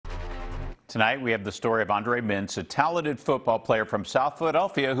Tonight, we have the story of Andre Mintze, a talented football player from South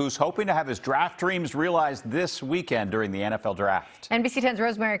Philadelphia who's hoping to have his draft dreams realized this weekend during the NFL Draft. NBC10's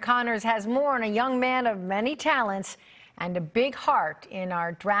Rosemary has more on a young man of many talents and a big heart in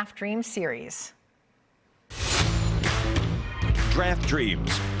our Draft Dreams series. Draft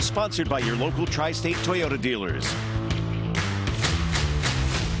Dreams, sponsored by your local Tri-State Toyota dealers.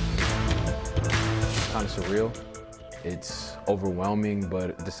 Kind of surreal. It's overwhelming, but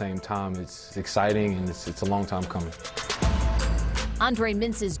at the same time, it's exciting and it's a long time coming. Andre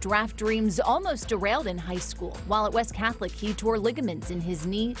Mintze's draft dreams almost derailed in high school. While at West Catholic, he tore ligaments in his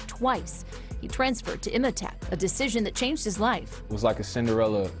knee twice. He transferred to Imhotep, a decision that changed his life. It was like a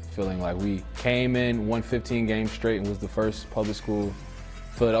Cinderella feeling, like we came in, won 15 games straight, and was the first public school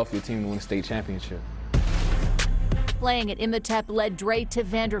Philadelphia team to win a state championship. Playing at Imhotep led Dre to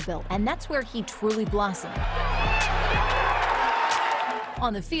Vanderbilt, and that's where he truly blossomed.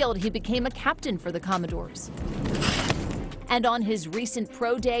 On the field, he became a captain for the Commodores. And on his recent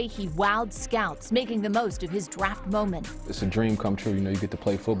pro day, he wowed scouts, making the most of his draft moment. It's a dream come true. You know, you get to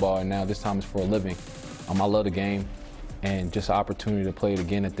play football, and now this time it's for a living. I love the game, and just an opportunity to play it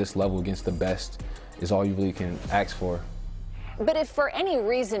again at this level against the best is all you really can ask for. But if for any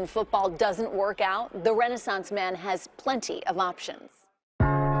reason football doesn't work out, the Renaissance man has plenty of options.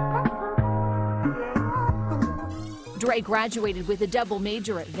 Dre graduated with a double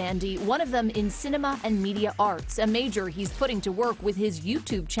major at Vandy, one of them in cinema and media arts, a major he's putting to work with his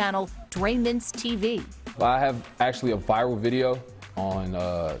YouTube channel, Andre Mintze TV. I have actually a viral video on,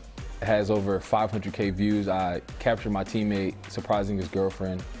 it has over 500K views. I captured my teammate surprising his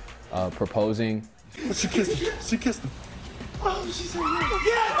girlfriend, proposing. She kissed him. She kissed him. Oh, she said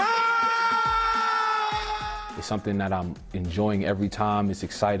yeah. It's something that I'm enjoying every time. It's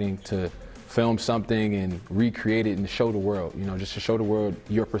exciting to film something and recreate it and show the world, you know, just to show the world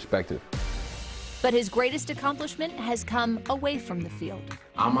your perspective. But his greatest accomplishment has come away from the field.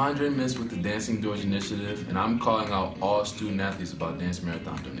 I'm Andre Mintze with the Dancing Doors Initiative, and I'm calling out all student athletes about dance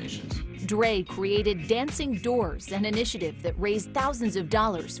marathon donations. Dre created Dancing Doors, an initiative that raised thousands of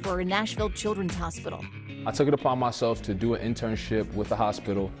dollars for a Nashville Children's Hospital. I took it upon myself to do an internship with the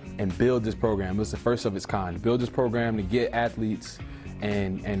hospital and build this program. It was the first of its kind. Build this program to get athletes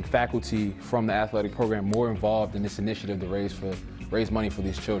and faculty from the athletic program more involved in this initiative to raise money for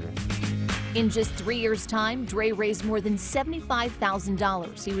these children. In just 3 years' time, Dre raised more than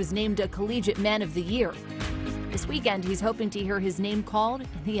 $75,000. He was named a Collegiate Man of the Year. This weekend, he's hoping to hear his name called in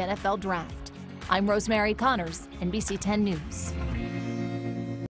the NFL Draft. I'm Rosemary, NBC10 News.